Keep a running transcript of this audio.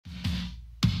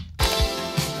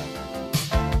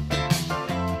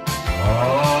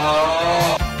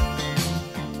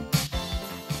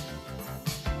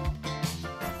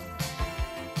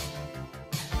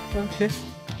Okay.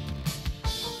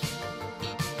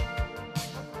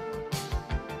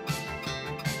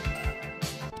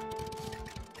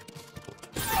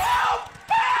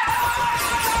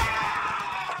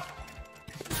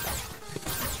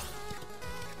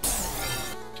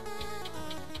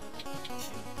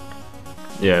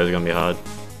 Yeah, it's gonna be hard.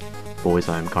 Boys,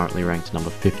 I am currently ranked number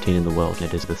 15 in the world.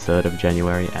 It is the 3rd of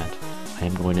January and I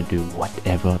am going to do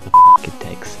whatever the f it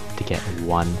takes to get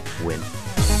one win.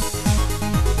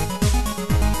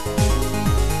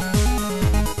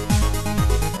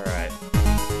 Alright.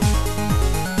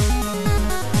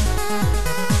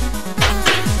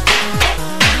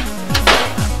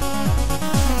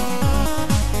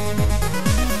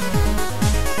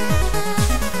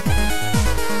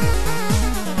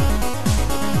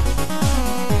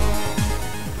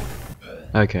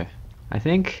 Okay, I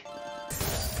think...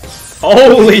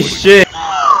 Holy shit!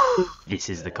 This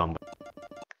is the combo.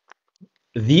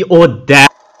 The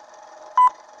audacity!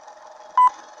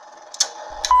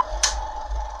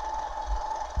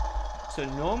 So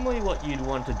normally what you'd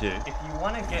want to do, if you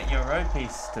want to get your O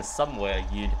piece to somewhere,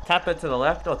 you'd tap it to the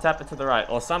left or tap it to the right.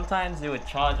 Or sometimes you would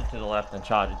charge it to the left and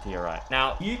charge it to your right.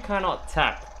 Now, you cannot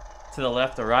tap to the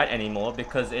left or right anymore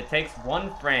because it takes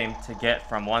one frame to get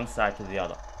from one side to the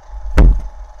other.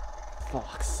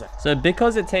 Fuck's sake. So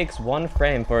because it takes one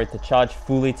frame for it to charge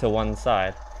fully to one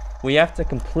side, we have to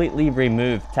completely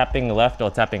remove tapping left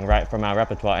or tapping right from our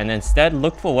repertoire and instead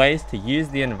look for ways to use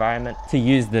the environment to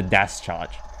use the dash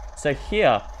charge. So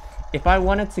here, if I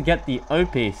wanted to get the O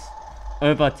piece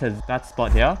over to that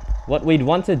spot here, what we'd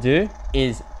want to do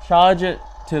is charge it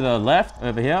to the left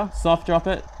over here, soft drop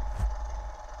it,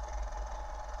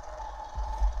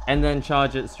 and then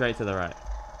charge it straight to the right.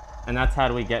 And that's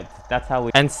how we get,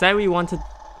 and say we wanted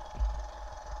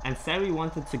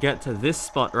to get to this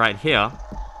spot right here,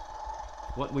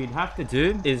 what we'd have to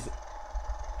do is,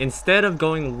 instead of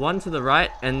going one to the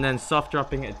right and then soft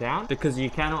dropping it down, because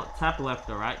you cannot tap left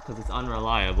or right because it's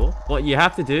unreliable, what you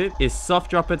have to do is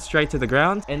soft drop it straight to the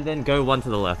ground and then go one to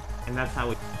the left. And that's how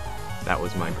we... That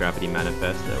was my gravity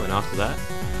manifesto, and after that,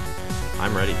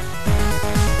 I'm ready.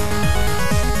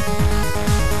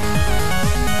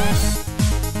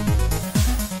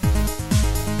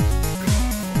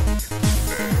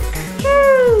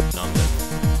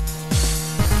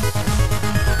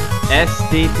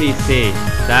 SDPC,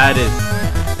 that is...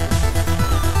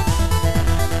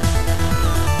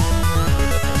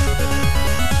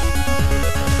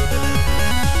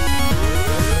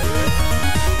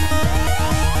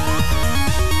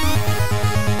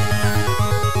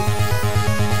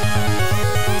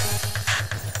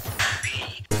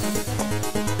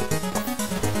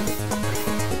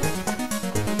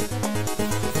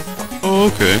 Oh,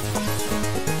 okay.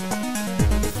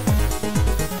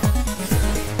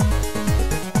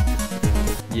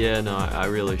 Yeah, no, I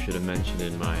really should have mentioned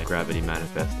in my gravity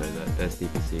manifesto that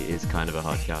SDPC is kind of a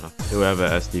hard counter. Whoever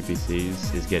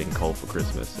SDPCs is getting coal for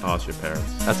Christmas. Ask your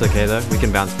parents. That's okay though, we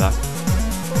can bounce back.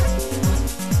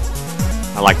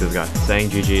 I like this guy. Saying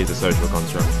GG is a social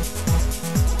construct.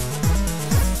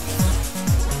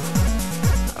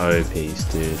 O piece,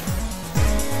 dude.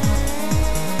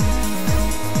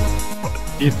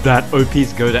 Did that O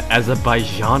piece go to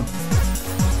Azerbaijan?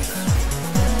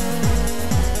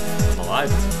 I'm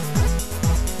alive.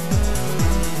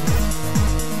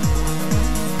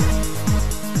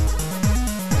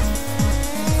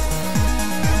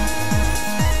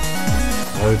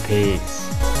 O piece.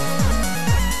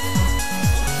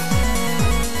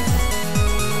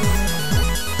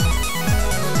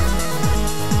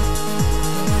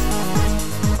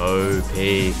 O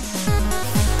piece.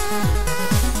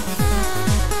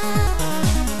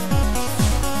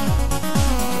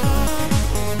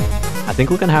 I think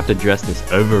we're gonna have to address this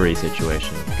ovary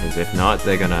situation, because if not,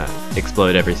 they're gonna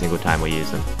explode every single time we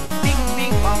use them.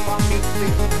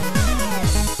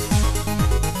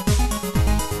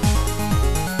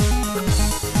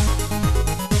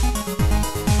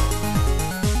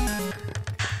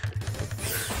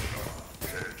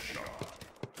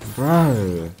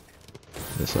 Bro,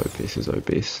 this O piece is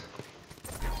obese.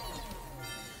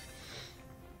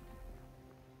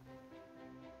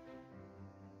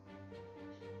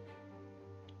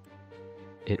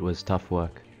 It was tough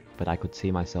work, but I could see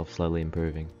myself slowly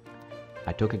improving.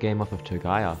 I took a game off of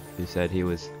Togaya, who said he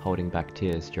was holding back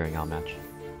tears during our match.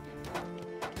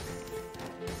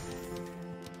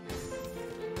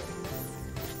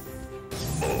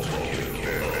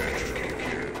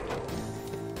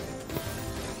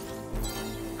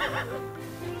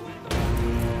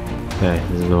 Okay,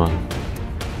 this is the one.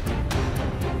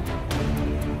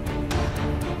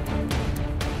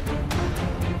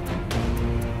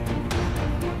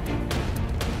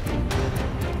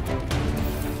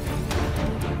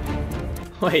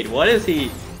 Wait, what is he?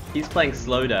 He's playing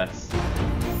slow deaths.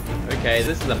 Okay,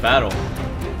 this is a battle.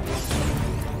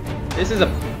 This is a...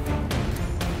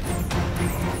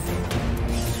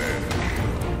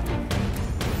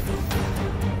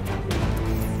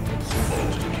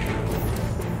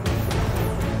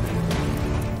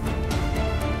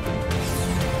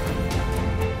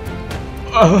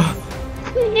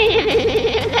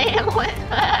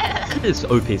 This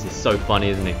OP is so funny,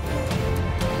 isn't he?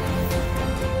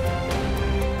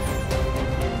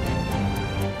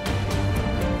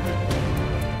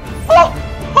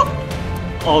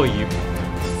 Oh, you...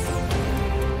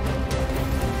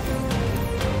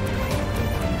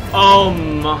 Oh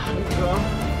my god.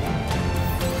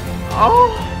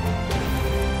 Oh.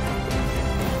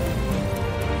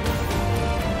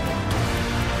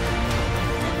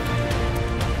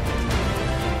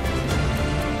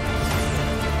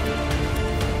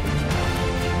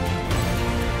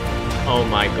 Oh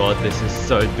my god, this is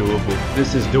so doable.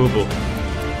 This is doable.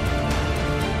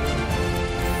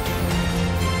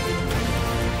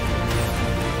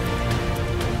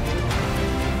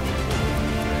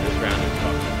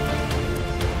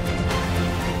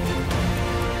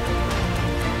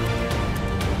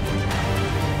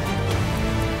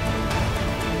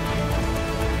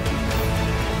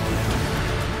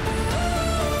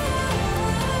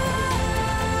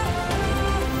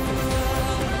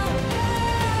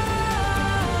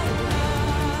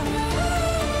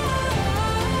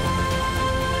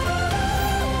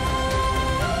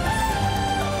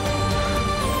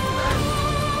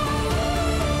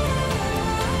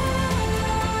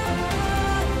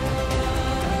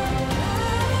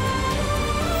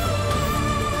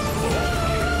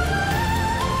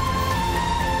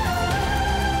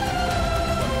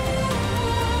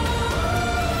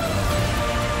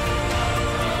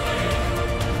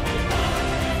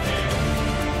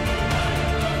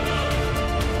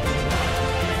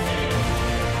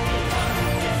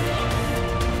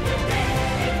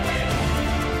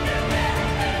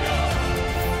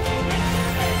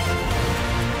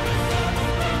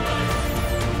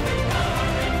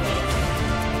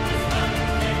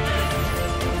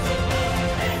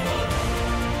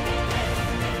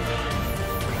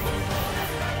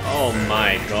 Oh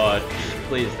my god,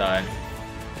 please die.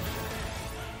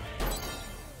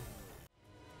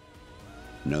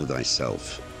 Know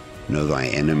thyself, know thy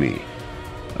enemy.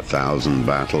 1,000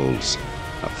 battles,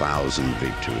 1,000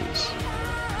 victories.